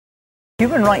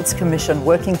Human Rights Commission,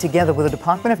 working together with the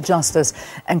Department of Justice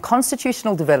and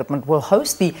Constitutional Development, will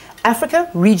host the Africa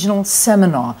Regional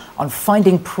Seminar on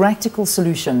finding practical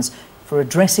solutions for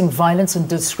addressing violence and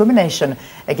discrimination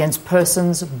against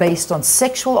persons based on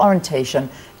sexual orientation,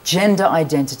 gender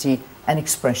identity, and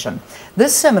expression.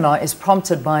 This seminar is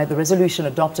prompted by the resolution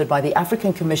adopted by the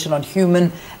African Commission on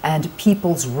Human and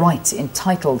People's Rights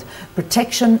entitled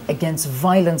Protection Against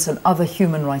Violence and Other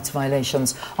Human Rights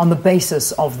Violations on the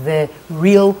basis of their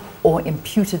real or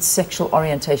imputed sexual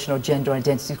orientation or gender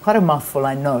identity. Quite a mouthful,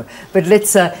 I know, but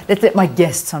let's let my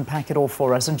guests unpack it all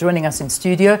for us. And joining us in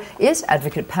studio is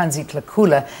Advocate Pansy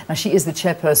Tlakula. Now, she is the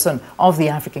chairperson of the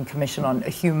African Commission on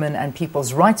Human and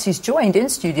People's Rights. She's joined in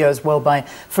studio as well by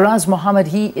Faraaz Mahommed.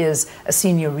 He is a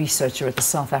senior researcher at the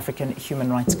South African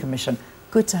Human Rights Commission.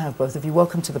 Good to have both of you.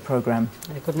 Welcome to the program.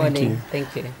 Good morning.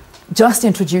 Thank you. Just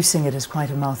introducing it is quite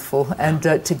a mouthful and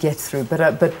to get through, but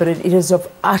it is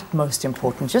of utmost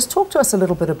importance. Just talk to us a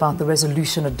little bit about the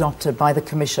resolution adopted by the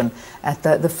Commission at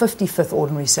the 55th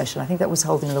Ordinary Session. I think that was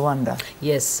held in Luanda.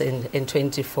 Yes, in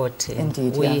 2014.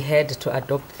 Indeed, we had to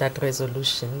adopt that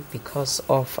resolution because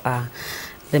of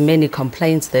the many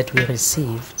complaints that we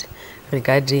received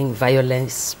regarding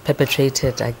violence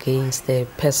perpetrated against the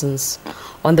persons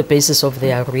on the basis of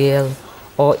their real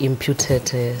or imputed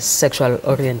sexual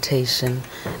orientation,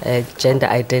 gender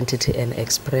identity and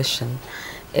expression.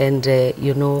 And,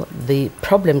 the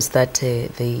problems that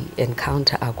they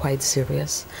encounter are quite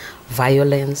serious.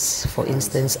 Violence, for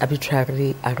instance,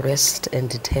 arbitrary arrest and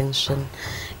detention,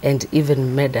 and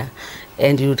even murder.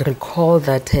 And you would recall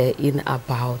that in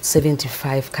about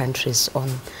 75 countries on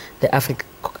the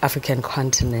African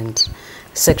continent,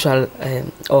 sexual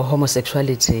or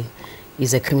homosexuality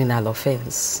is a criminal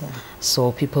offense. Yeah.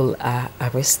 So people are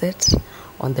arrested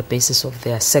on the basis of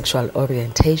their sexual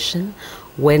orientation.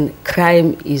 When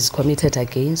crime is committed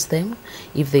against them,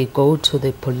 if they go to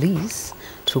the police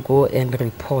to go and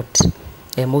report,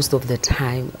 most of the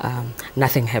time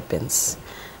nothing happens.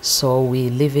 So we're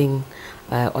living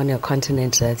on a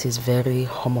continent that is very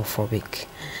homophobic.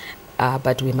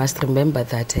 But we must remember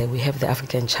that we have the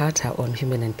African Charter on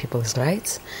Human and People's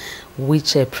Rights,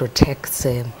 which protects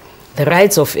the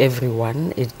rights of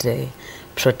everyone. It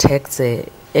protects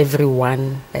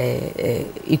everyone,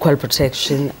 equal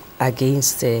protection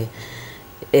against,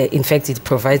 in fact, it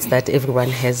provides that everyone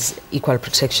has equal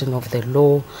protection of the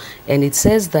law. And it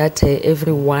says that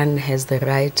everyone has the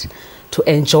right to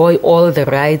enjoy all the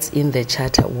rights in the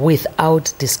Charter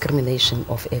without discrimination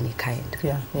of any kind.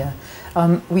 Yeah.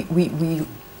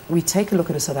 We take a look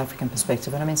at a South African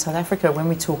perspective, and I mean, South Africa, when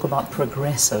we talk about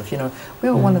progressive, we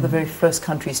were one of the very first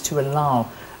countries to allow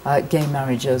gay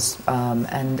marriages, and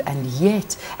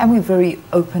we're very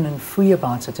open and free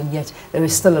about it, and yet there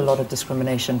is still a lot of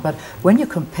discrimination. But when you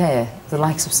compare the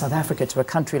likes of South Africa to a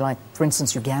country like, for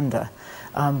instance, Uganda,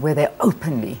 where they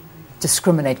openly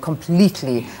discriminate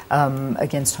completely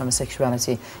against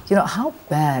homosexuality, how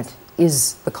bad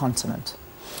is the continent?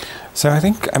 So I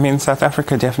think, South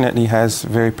Africa definitely has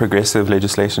very progressive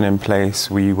legislation in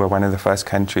place. We were one of the first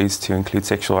countries to include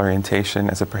sexual orientation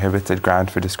as a prohibited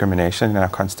ground for discrimination in our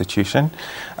constitution.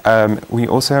 We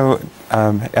also,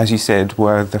 as you said,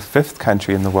 were the 5th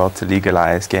country in the world to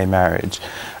legalize gay marriage.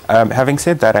 Having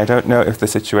said that, I don't know if the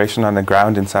situation on the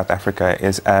ground in South Africa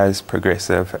is as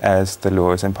progressive as the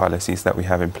laws and policies that we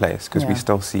have in place, because we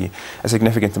still see a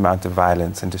significant amount of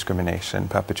violence and discrimination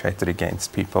perpetrated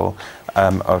against people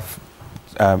of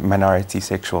minority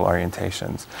sexual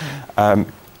orientations.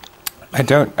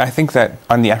 I think that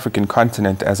on the African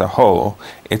continent as a whole,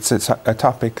 it's a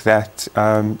topic that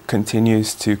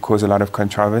continues to cause a lot of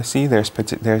controversy.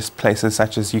 There's places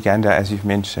such as Uganda, as you've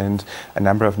mentioned, a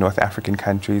number of North African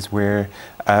countries where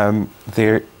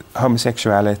their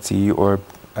homosexuality or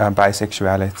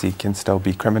bisexuality can still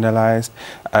be criminalized.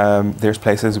 There's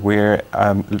places where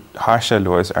harsher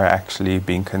laws are actually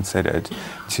being considered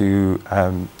to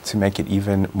make it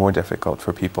even more difficult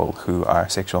for people who are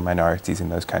sexual minorities in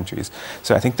those countries.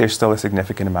 So I think there's still a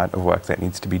significant amount of work that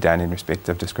needs to be done in respect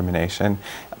of discrimination,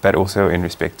 but also in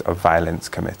respect of violence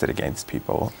committed against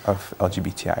people of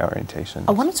LGBTI orientation.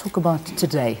 I want to talk about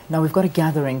today. Now, we've got a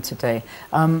gathering today.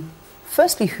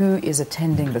 Firstly, who is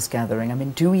attending this gathering? I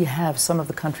mean, do we have some of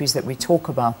the countries that we talk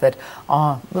about that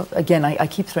are, well, again, I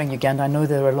keep throwing Uganda, I know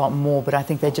there are a lot more, but I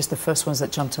think they're just the first ones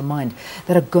that jump to mind,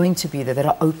 that are going to be there, that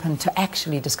are open to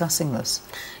actually discussing this?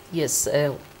 Yes,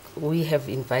 we have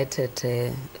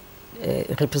invited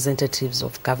representatives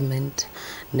of government,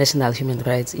 national human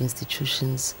rights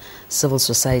institutions, civil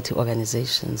society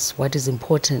organizations. What is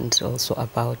important also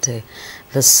about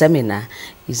this seminar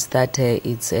is that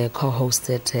it's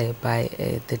co-hosted by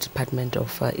the Department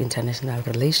of International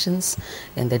Relations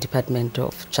and the Department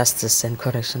of Justice and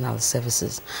Correctional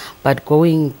Services. But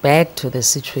going back to the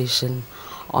situation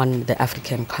on the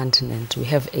African continent, we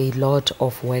have a lot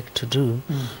of work to do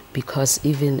because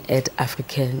even at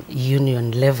African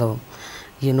Union level,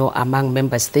 you know, among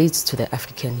member states to the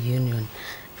African Union,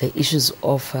 the issues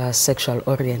of sexual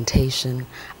orientation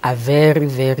are very,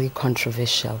 very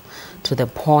controversial to the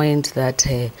point that,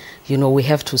 you know, we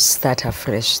have to start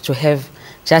afresh to have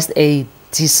just a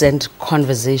decent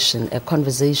conversation, a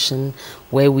conversation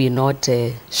where we're not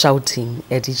shouting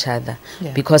at each other.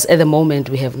 Yeah. Because at the moment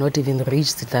we have not even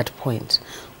reached that point.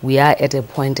 We are at a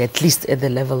point, at least at the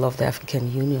level of the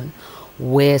African Union,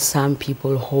 where some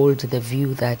people hold the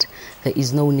view that there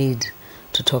is no need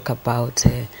to talk about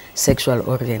sexual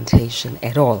orientation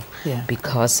at all,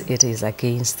 because it is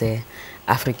against the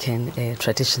African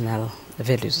traditional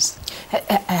values.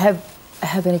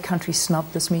 Have any countries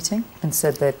snubbed this meeting and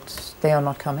said that they are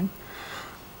not coming?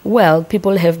 Well,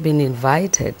 people have been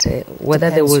invited.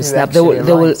 Whether they will snub, they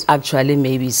will actually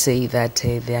maybe say that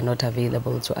they are not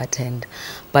available to attend.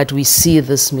 But we see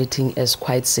this meeting as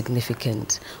quite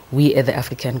significant, we at the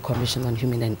African Commission on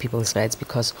Human and People's Rights,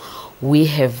 because we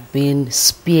have been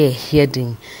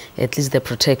spearheading at least the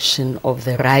protection of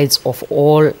the rights of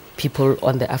all people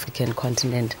on the African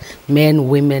continent, men,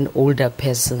 women, older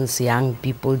persons, young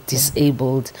people,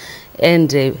 disabled,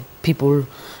 and people,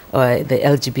 the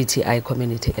LGBTI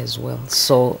community as well.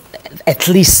 So at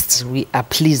least we are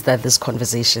pleased that this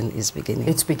conversation is beginning.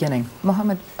 It's beginning.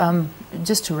 Mohammed,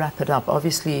 just to wrap it up,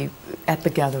 obviously at the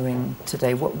gathering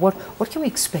today, what can we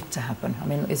expect to happen? I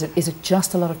mean, is it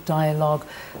just a lot of dialogue?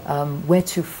 Where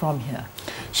to from here?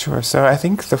 Sure. So I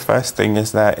think the first thing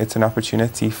is that it's an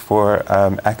opportunity for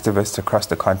activists across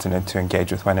the continent to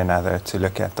engage with one another, to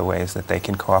look at the ways that they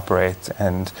can cooperate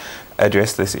and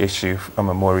address this issue from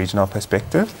a more regional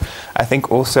perspective. I think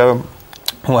also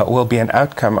what will be an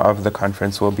outcome of the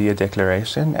conference will be a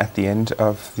declaration at the end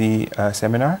of the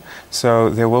seminar.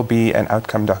 So there will be an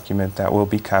outcome document that will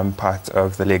become part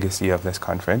of the legacy of this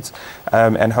conference.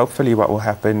 And hopefully what will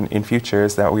happen in future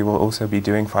is that we will also be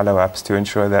doing follow-ups to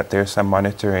ensure that there's some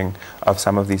monitoring of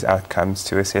some of these outcomes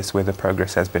to assess whether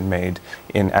progress has been made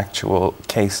in actual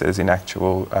cases, in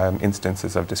actual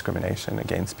instances of discrimination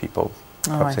against people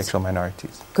of sexual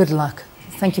minorities. Good luck.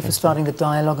 Thank you for starting the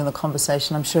dialogue and the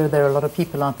conversation. I'm sure there are a lot of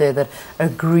people out there that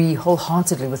agree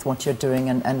wholeheartedly with what you're doing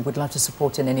and would love to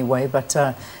support in any way. But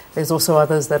there's also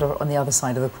others that are on the other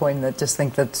side of the coin that just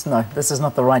think that, no, this is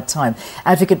not the right time.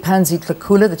 Advocate Pansy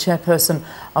Tlakula, the chairperson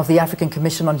of the African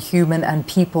Commission on Human and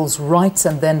People's Rights,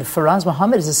 and then Faraaz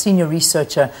Mahommed is a senior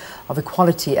researcher of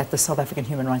equality at the South African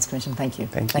Human Rights Commission. Thank you.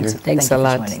 Thank you. Thanks a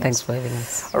lot. Thanks for having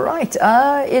us. All right.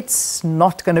 It's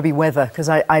not going to be weather, because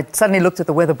I suddenly looked at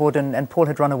the weather board and Paul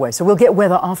had run away. So we'll get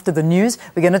weather after the news.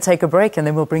 We're going to take a break and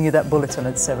then we'll bring you that bulletin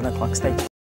at 7 o'clock. Stay tuned.